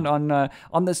you found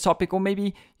on this topic, or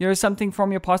maybe something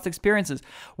from your past experiences.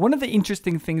 One of the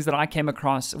interesting things that I came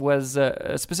across was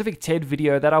a specific TED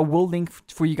video that I will link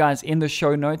for you guys in the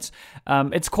show notes.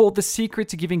 It's called The Secret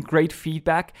to Giving Great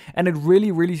Feedback, and it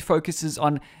really, really focuses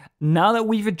on, now that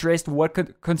we've addressed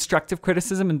what constructive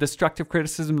criticism and destructive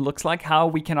criticism looks like, how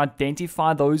we can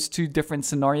identify those two different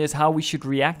scenarios, how we should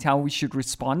react, how we should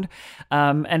respond,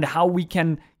 and how we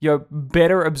can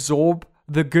better absorb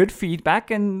the good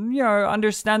feedback and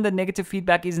understand that negative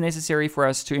feedback is necessary for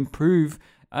us to improve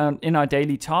in our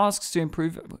daily tasks, to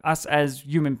improve us as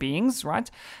human beings, right?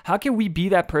 How can we be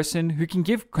that person who can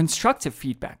give constructive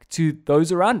feedback to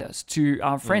those around us, to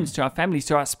our friends, to our families,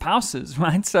 to our spouses,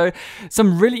 right? So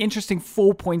some really interesting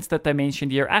 4 points that they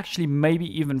mentioned here, actually maybe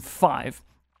even 5.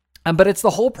 But it's the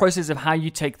whole process of how you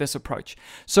take this approach.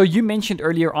 So you mentioned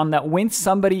earlier on that when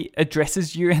somebody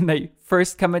addresses you and they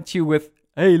first come at you with,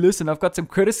 hey, listen, I've got some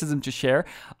criticism to share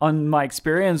on my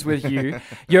experience with you.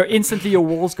 Instantly your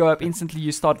walls go up. Instantly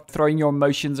you start throwing your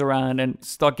emotions around and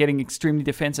start getting extremely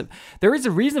defensive. There is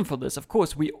a reason for this. Of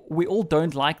course, we all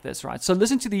don't like this, right? So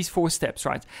listen to these 4 steps,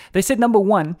 right? They said, number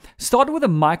 1, start with a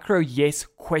micro yes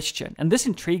question. And this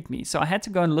intrigued me. So I had to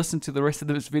go and listen to the rest of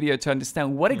this video to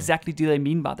understand what exactly do they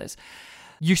mean by this.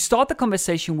 You start the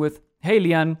conversation with, hey,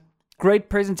 Leon, great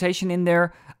presentation in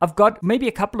there. I've got maybe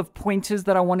a couple of pointers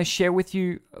that I want to share with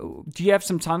you. Do you have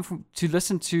some time to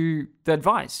listen to the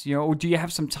advice? Or do you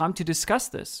have some time to discuss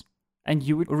this? And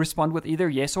you would respond with either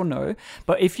yes or no.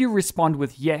 But if you respond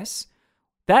with yes,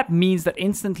 that means that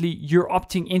instantly you're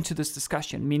opting into this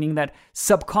discussion, meaning that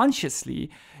subconsciously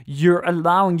you're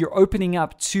opening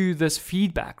up to this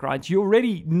feedback, right? You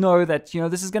already know that,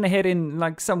 this is going to head in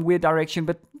like some weird direction,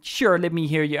 but sure, let me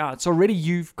hear you out. So already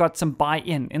you've got some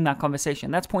buy-in in that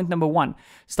conversation. That's point number 1.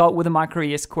 Start with a micro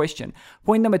yes question.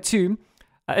 Point number 2,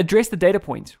 address the data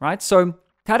point, right? So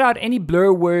Cut out any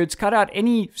blur words, cut out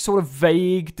any sort of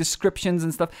vague descriptions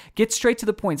and stuff. Get straight to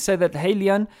the point. Say that, hey,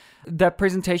 Leon, that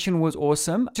presentation was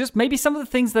awesome. Just maybe some of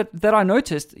the things that I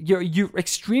noticed you're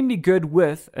extremely good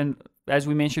with, and as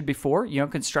we mentioned before,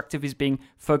 constructive is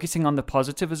focusing on the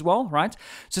positive as well, right?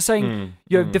 So saying,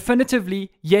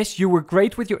 definitively, yes, you were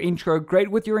great with your intro, great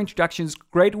with your introductions,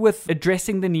 great with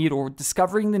addressing the need or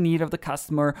discovering the need of the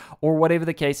customer or whatever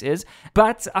the case is.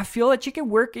 But I feel that you can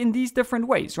work in these different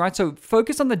ways, right? So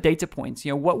focus on the data points.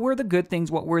 What were the good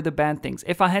things? What were the bad things?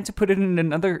 If I had to put it in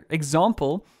another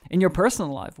example in your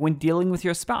personal life when dealing with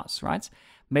your spouse, right?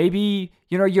 Maybe,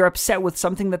 you're upset with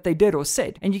something that they did or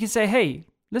said, and you can say, hey,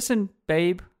 listen,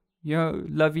 babe,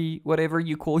 lovey, whatever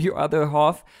you call your other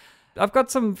half, I've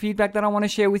got some feedback that I want to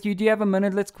share with you. Do you have a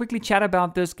minute? Let's quickly chat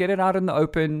about this, get it out in the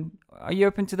open. Are you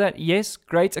open to that? Yes,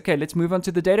 great. Okay, let's move on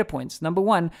to the data points. Number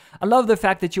one, I love the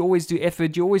fact that you always do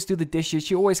effort, you always do the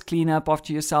dishes, you always clean up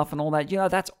after yourself and all that.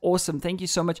 That's awesome. Thank you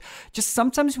so much. Just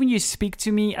sometimes when you speak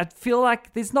to me, I feel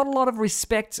like there's not a lot of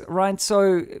respect, right?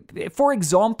 So, for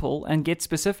example, and get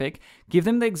specific, give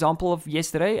them the example of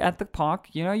yesterday at the park.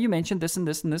 You mentioned this and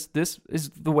this and this. This is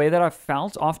the way that I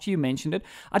felt after you mentioned it.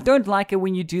 I don't like it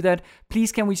when you do that.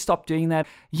 Please, can we stop doing that?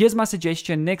 Here's my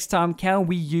suggestion. Next time, can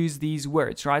we use these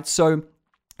words, right? So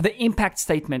the impact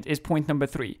statement is point number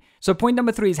 3. So point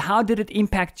number 3 is, how did it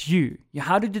impact you?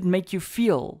 How did it make you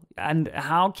feel? And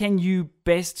how can you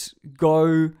best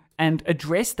go and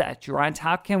address that, right?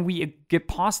 How can we get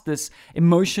past this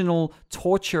emotional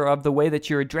torture of the way that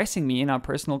you're addressing me in our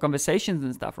personal conversations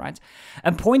and stuff, right?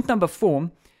 And point number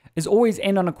 4 is always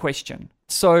end on a question.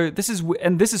 So this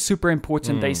is super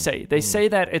important. They say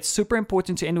that it's super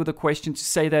important to end with a question, to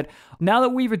say that now that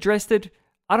we've addressed it,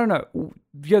 I don't know,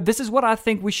 this is what I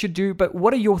think we should do, but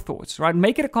what are your thoughts, right?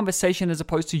 Make it a conversation as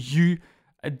opposed to you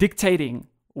dictating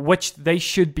what they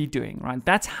should be doing, right?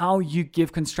 That's how you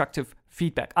give constructive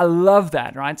feedback. I love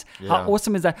that, right? Yeah. How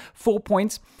awesome is that? 4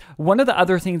 points. One of the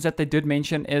other things that they did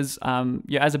mention is,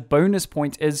 as a bonus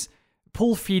point, is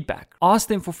pull feedback. Ask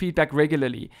them for feedback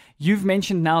regularly. You've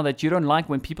mentioned now that you don't like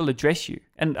when people address you.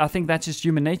 And I think that's just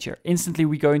human nature. Instantly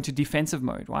we go into defensive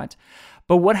mode, right?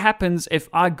 But what happens if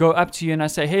I go up to you and I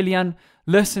say, hey, Leon,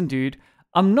 listen, dude,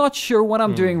 I'm not sure what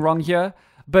I'm doing wrong here,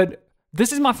 but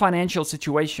this is my financial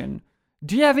situation.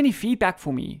 Do you have any feedback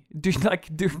for me? Do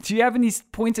you have any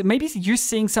points? Maybe you're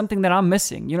seeing something that I'm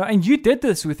missing, and you did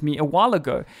this with me a while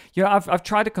ago. I've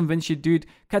tried to convince you, dude,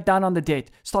 cut down on the debt,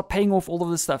 start paying off all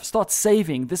of this stuff, start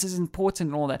saving. This is important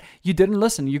and all that. You didn't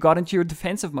listen. You got into your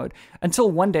defensive mode until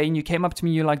one day and you came up to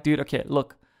me. You're like, dude, okay,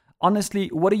 look, honestly,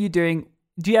 what are you doing?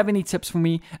 Do you have any tips for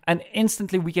me? And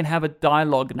instantly we can have a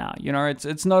dialogue now.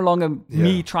 It's no longer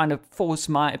me trying to force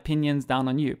my opinions down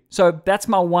on you. So that's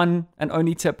my one and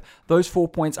only tip. Those 4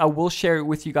 points, I will share it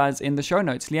with you guys in the show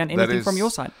notes. Leon, anything from your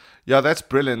side? Yeah, that's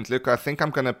brilliant. Look, I think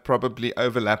I'm going to probably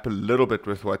overlap a little bit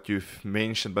with what you've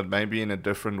mentioned, but maybe in a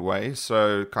different way.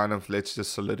 So kind of let's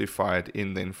just solidify it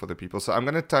in then for the people. So I'm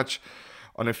going to touch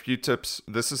on a few tips.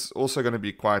 This is also going to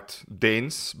be quite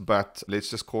dense, but let's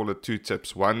just call it 2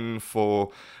 tips. One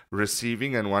for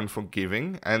receiving and one for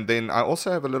giving. And then I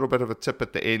also have a little bit of a tip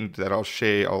at the end that I'll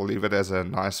share. I'll leave it as a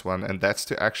nice one. And that's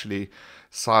to actually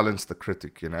silence the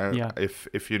critic, Yeah.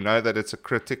 If you know that it's a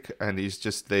critic and he's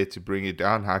just there to bring you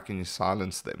down, how can you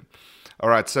silence them? All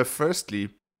right. So firstly,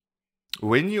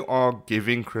 when you are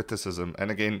giving criticism, and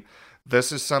again,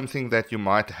 this is something that you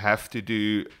might have to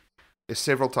do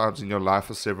several times in your life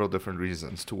for several different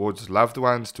reasons, towards loved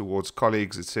ones, towards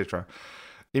colleagues, etc.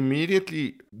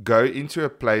 Immediately go into a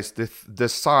place,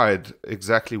 decide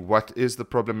exactly what is the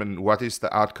problem and what is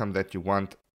the outcome that you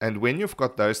want. And when you've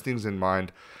got those things in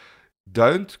mind,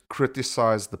 don't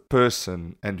criticize the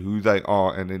person and who they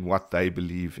are and in what they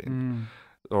believe in.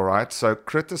 All right? So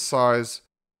criticize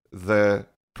the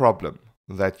problem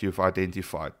that you've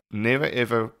identified. Never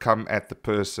ever come at the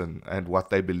person and what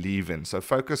they believe in. So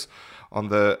focus on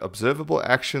the observable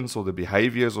actions or the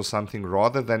behaviors or something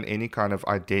rather than any kind of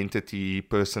identity,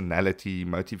 personality,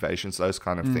 motivations, those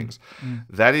kind of things.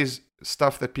 That is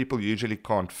stuff that people usually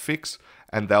can't fix,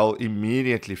 and they'll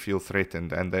immediately feel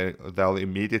threatened and they'll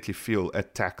immediately feel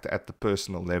attacked at the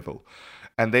personal level.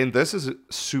 And then this is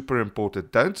super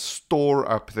important. Don't store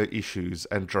up the issues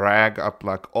and drag up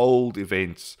like old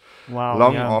events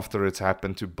after it's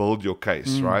happened to build your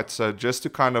case, right? So just to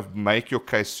kind of make your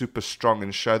case super strong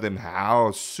and show them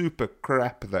how super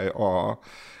crap they are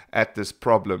at this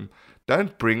problem.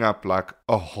 Don't bring up like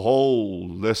a whole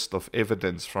list of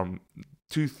evidence from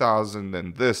 2000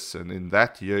 and this, and in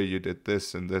that year you did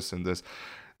this and this and this.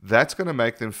 That's going to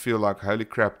make them feel like, holy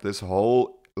crap, this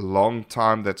whole long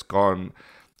time that's gone,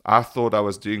 I thought I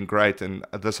was doing great, and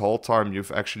this whole time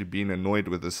you've actually been annoyed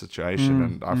with the situation,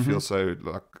 and I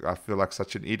feel like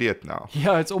such an idiot now.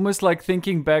 Yeah, it's almost like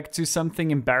thinking back to something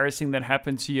embarrassing that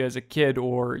happened to you as a kid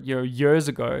or years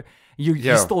ago.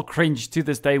 You still cringe to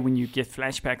this day when you get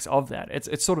flashbacks of that.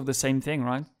 It's sort of the same thing,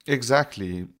 right?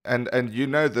 Exactly, and you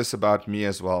know this about me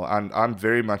as well. I'm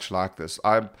very much like this.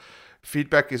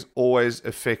 Feedback is always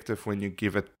effective when you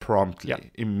give it promptly,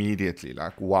 immediately,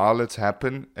 like while it's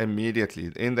happened,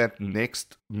 immediately in that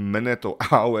next minute or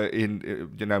hour, in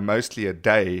mostly a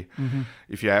day.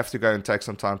 If you have to go and take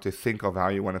some time to think of how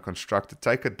you want to construct it,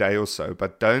 take a day or so,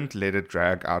 but don't let it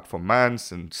drag out for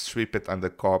months and sweep it under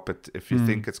carpet. If you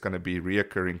think it's going to be a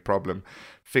reoccurring problem,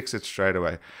 fix it straight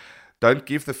away. Don't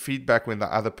give the feedback when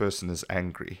the other person is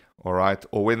angry, all right?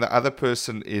 Or when the other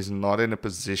person is not in a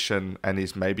position and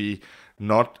is maybe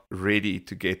not ready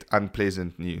to get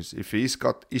unpleasant news. If he's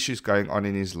got issues going on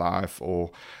in his life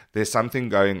or there's something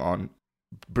going on,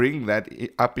 bring that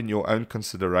up in your own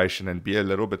consideration and be a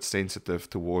little bit sensitive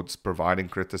towards providing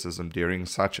criticism during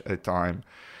such a time.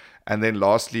 And then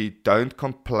lastly, don't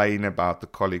complain about the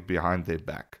colleague behind their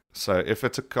back. So if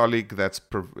it's a colleague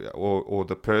or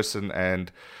the person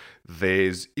and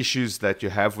there's issues that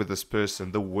you have with this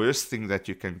person, the worst thing that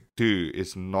you can do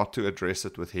is not to address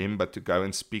it with him, but to go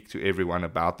and speak to everyone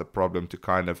about the problem to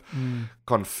kind of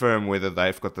confirm whether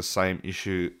they've got the same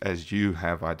issue as you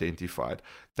have identified.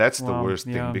 That's the worst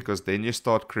thing, because then you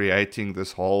start creating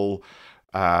this whole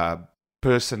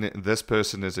this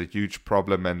person is a huge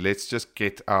problem, and let's just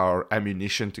get our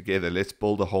ammunition together. Let's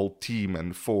build a whole team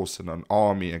and force and an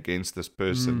army against this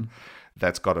person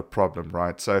that's got a problem,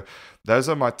 right? So those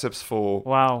are my tips for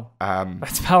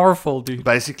that's powerful, dude.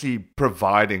 Basically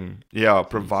providing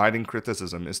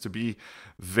criticism is to be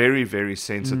very, very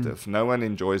sensitive. No one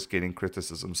enjoys getting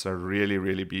criticism, so really,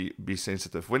 really be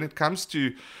sensitive. When it comes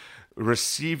to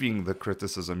receiving the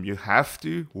criticism, you have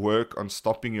to work on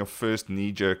stopping your first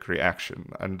knee-jerk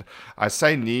reaction. And I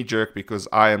say knee-jerk because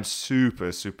I am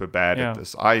super, super bad at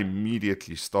this. I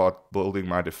immediately start building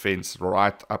my defense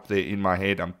right up there in my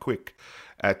head. I'm quick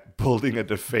at building a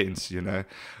defense,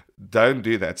 Don't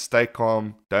do that. Stay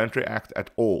calm. Don't react at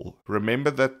all.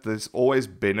 Remember that there's always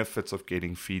benefits of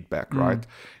getting feedback, right?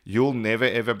 You'll never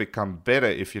ever become better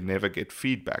if you never get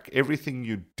feedback. Everything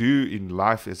you do in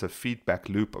life is a feedback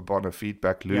loop upon a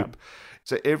feedback loop.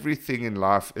 So everything in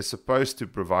life is supposed to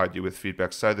provide you with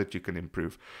feedback so that you can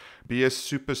improve. Be a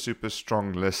super, super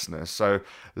strong listener. So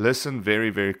listen very,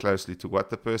 very closely to what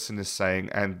the person is saying,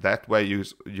 and that way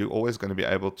you're always going to be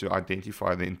able to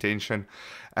identify the intention,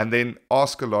 and then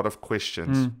ask a lot of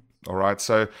questions. All right,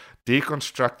 so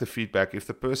deconstruct the feedback. If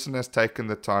the person has taken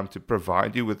the time to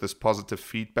provide you with this positive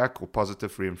feedback or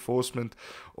positive reinforcement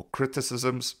or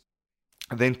criticisms,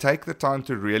 then take the time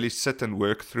to really sit and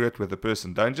work through it with the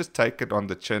person. Don't just take it on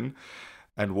the chin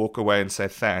and walk away and say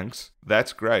thanks.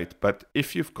 That's great. But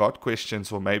if you've got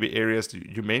questions or maybe areas,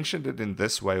 you mentioned it in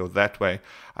this way or that way,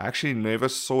 I actually never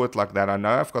saw it like that. I know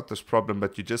I've got this problem,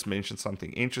 but you just mentioned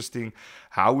something interesting.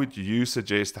 How would you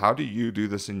suggest, how do you do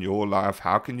this in your life?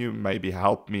 How can you maybe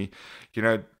help me?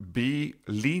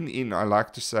 Lean in. I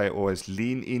like to say always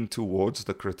lean in towards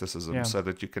the criticism so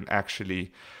that you can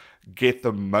actually get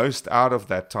the most out of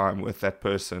that time with that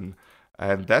person.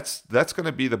 And that's going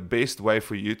to be the best way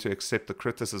for you to accept the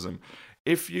criticism.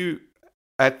 If you,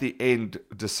 at the end,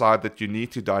 decide that you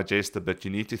need to digest a bit, you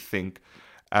need to think,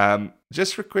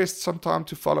 just request some time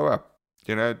to follow up.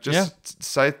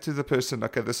 Say to the person,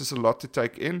 okay, this is a lot to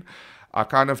take in. I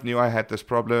kind of knew I had this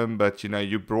problem, but,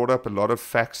 you brought up a lot of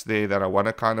facts there that I want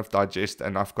to kind of digest,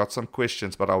 and I've got some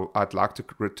questions, but I'd like to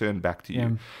return back to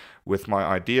you with my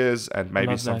ideas and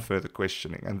maybe some further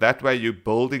questioning. And that way you're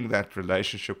building that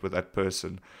relationship with that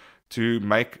person to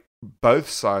make both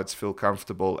sides feel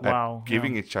comfortable at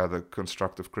giving each other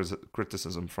constructive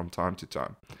criticism from time to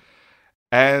time.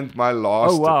 And my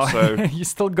last tip, you're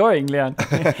still going, Leon.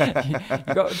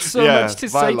 You got so much to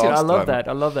say to it. I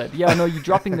love that. Yeah, no, you're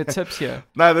dropping the tips here.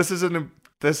 No, this is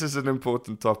an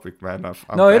important topic, man. I'm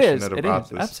passionate about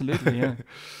this. Absolutely, yeah.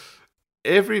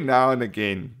 Every now and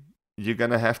again, you're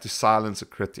going to have to silence a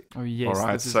critic. Oh, yes, all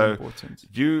right? This is important.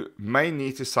 You may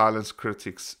need to silence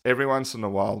critics every once in a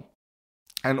while.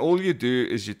 And all you do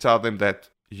is you tell them that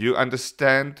you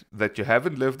understand that you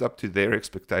haven't lived up to their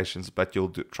expectations, but you'll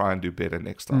try and do better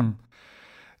next time.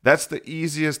 That's the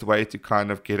easiest way to kind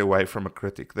of get away from a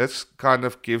critic. This kind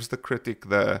of gives the critic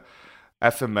the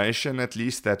affirmation, at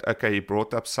least, that, okay, he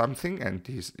brought up something and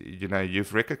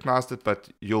you've recognized it, but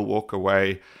you'll walk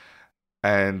away.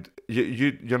 And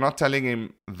you're not telling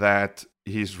him that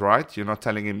he's right. You're not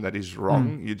telling him that he's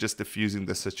wrong. You're just diffusing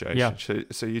the situation.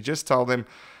 So you just tell them,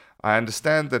 I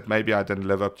understand that maybe I didn't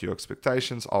live up to your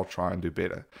expectations. I'll try and do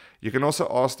better. You can also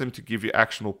ask them to give you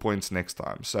actionable points next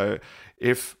time. So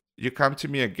if you come to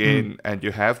me again and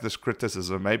you have this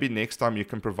criticism, maybe next time you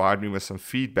can provide me with some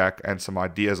feedback and some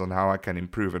ideas on how I can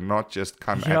improve, and not just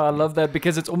come at me. Yeah, I love that,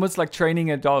 because it's almost like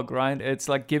training a dog, right? It's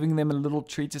like giving them a little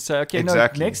treat to say, okay,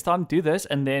 Exactly. no, next time do this,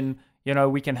 and then,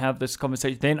 we can have this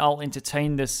conversation. Then I'll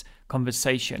entertain this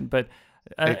conversation. But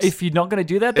if you're not going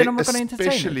to do that, then I'm not going to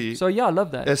entertain it. So yeah, I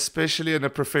love that. Especially in a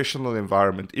professional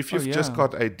environment. If you've just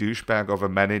got a douchebag of a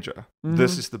manager,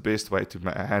 this is the best way to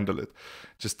handle it.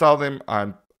 Just tell them,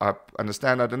 I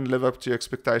understand I didn't live up to your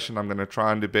expectation. I'm going to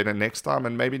try and do better next time.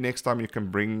 And maybe next time you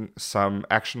can bring some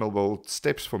actionable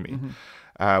steps for me.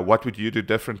 What would you do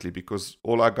differently? Because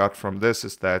all I got from this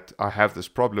is that I have this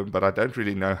problem, but I don't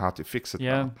really know how to fix it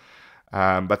now.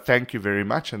 But thank you very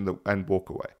much, and walk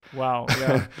away. Wow.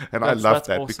 Yeah. And I love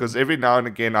that, awesome. because every now and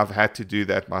again I've had to do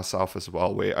that myself as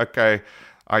well, where, okay,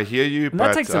 I hear you, and but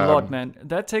that takes a lot, man.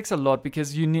 That takes a lot,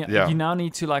 because you now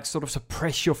need to like sort of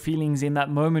suppress your feelings in that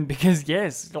moment, because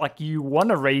yes, like you want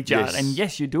to rage out, and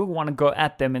yes, you do want to go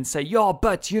at them and say, yo,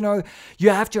 but you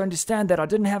have to understand that I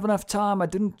didn't have enough time. I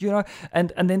didn't,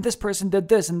 and then this person did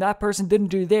this and that person didn't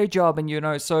do their job,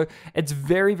 and so it's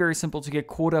very, very simple to get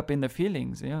caught up in the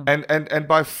feelings. Yeah. And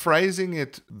by phrasing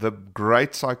it, the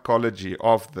great psychology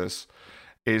of this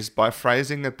is by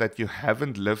phrasing it that you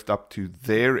haven't lived up to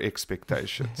their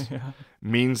expectations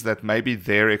means that maybe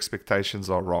their expectations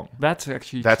are wrong. That's true.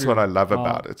 True. What I love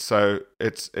about it. So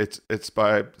it's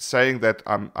by saying that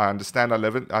I understand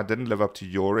I didn't live up to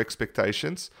your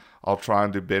expectations. I'll try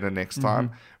and do better next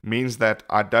time. Means that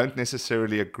I don't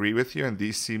necessarily agree with you, and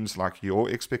these seems like your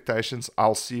expectations.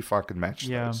 I'll see if I can match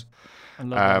those.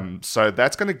 So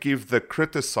that's going to give the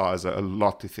criticizer a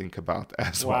lot to think about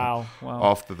as well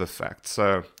after the fact.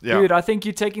 So yeah, dude, I think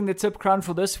you're taking the tip crown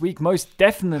for this week, most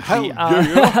definitely.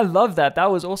 I love that.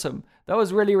 That was awesome. That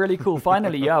was really, really cool.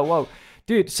 Finally, yeah, whoa.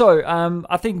 Dude, so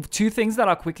I think two things that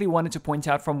I quickly wanted to point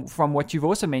out from what you've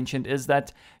also mentioned is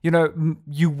that,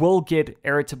 you will get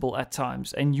irritable at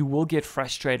times and you will get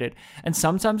frustrated. And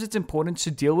sometimes it's important to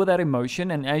deal with that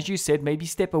emotion. And as you said, maybe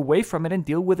step away from it and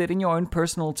deal with it in your own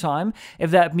personal time.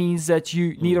 If that means that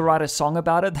you need to write a song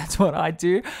about it, that's what I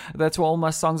do. That's why all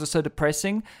my songs are so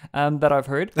depressing that I've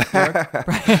heard.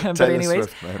 But anyways,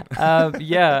 Swift,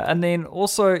 yeah. And then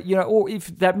also, or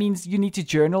if that means you need to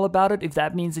journal about it, if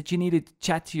that means that you need to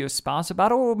chat to your spouse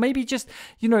about it, or maybe just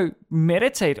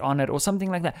meditate on it or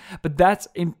something like that. But that's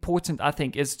important, I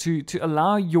think, is to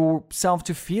allow yourself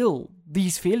to feel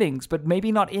these feelings, but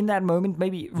maybe not in that moment.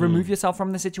 Maybe remove yourself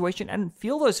from the situation and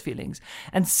feel those feelings.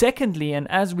 And secondly, and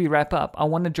as we wrap up, I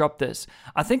want to drop this.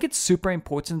 I think it's super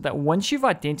important that once you've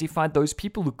identified those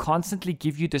people who constantly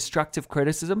give you destructive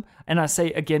criticism, and I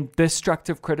say again,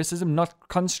 destructive criticism, not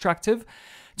constructive,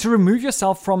 to remove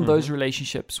yourself from those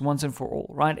relationships once and for all,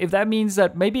 right? If that means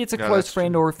that maybe it's a close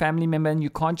friend or a family member and you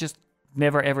can't just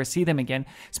never ever see them again,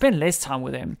 spend less time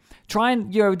with them. Try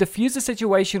and diffuse the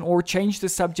situation or change the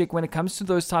subject when it comes to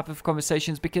those type of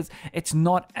conversations, because it's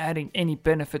not adding any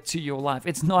benefit to your life.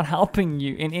 It's not helping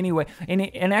you in any way.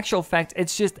 In actual fact,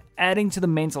 it's just adding to the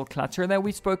mental clutter that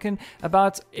we've spoken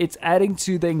about. It's adding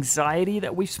to the anxiety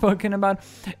that we've spoken about.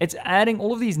 It's adding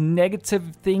all of these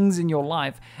negative things in your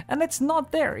life, and it's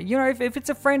not there. If it's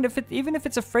a friend, even if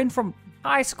it's a friend from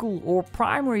high school or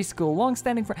primary school,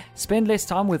 long-standing friend, spend less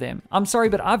time with them. I'm sorry,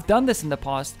 but I've done this in the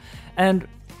past, and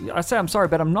I say I'm sorry,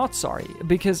 but I'm not sorry,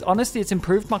 because honestly, it's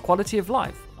improved my quality of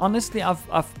life. Honestly,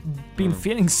 I've been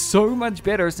feeling so much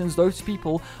better since those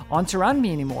people aren't around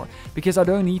me anymore, because I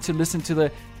don't need to listen to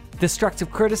the destructive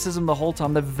criticism the whole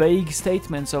time, the vague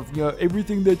statements of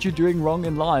everything that you're doing wrong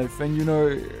in life, and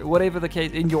whatever the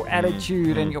case, in your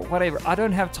attitude and your whatever. I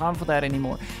don't have time for that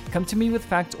anymore. Come to me with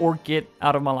facts or get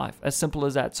out of my life. As simple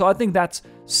as that. So I think that's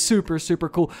super, super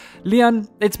cool. Leon,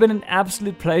 it's been an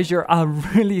absolute pleasure. I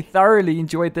really thoroughly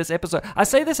enjoyed this episode. I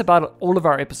say this about all of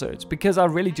our episodes because I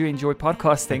really do enjoy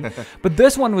podcasting, but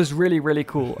this one was really, really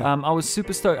cool. I was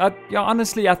super stoked.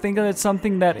 Honestly, I think that it's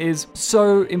something that is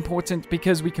so important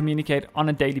because we communicate on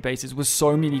a daily basis with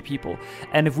so many people.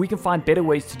 And if we can find better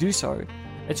ways to do so,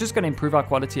 it's just going to improve our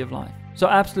quality of life. So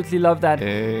I absolutely love that.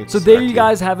 Exactly. So there you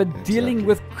guys have it, dealing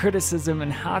with criticism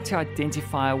and how to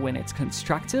identify when it's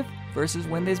constructive versus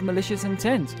when there's malicious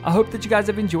intent. I hope that you guys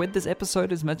have enjoyed this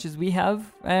episode as much as we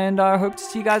have, and I hope to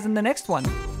see you guys in the next one.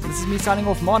 This is me signing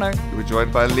off, Mono. We're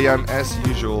joined by Leon as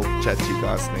usual. Chat to you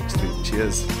guys next week.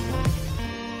 Cheers.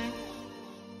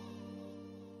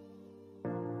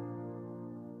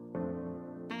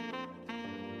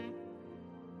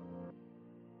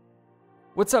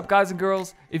 What's up, guys and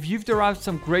girls? If you've derived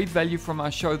some great value from our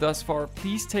show thus far,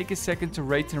 please take a second to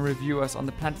rate and review us on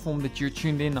the platform that you're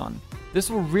tuned in on. This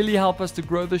will really help us to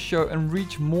grow the show and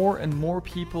reach more and more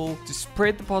people, to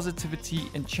spread the positivity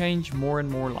and change more and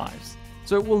more lives.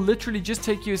 So it will literally just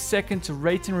take you a second to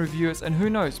rate and review us, and who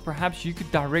knows, perhaps you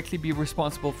could directly be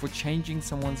responsible for changing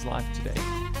someone's life today.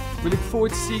 We look forward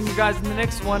to seeing you guys in the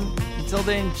next one. Until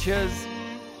then, cheers.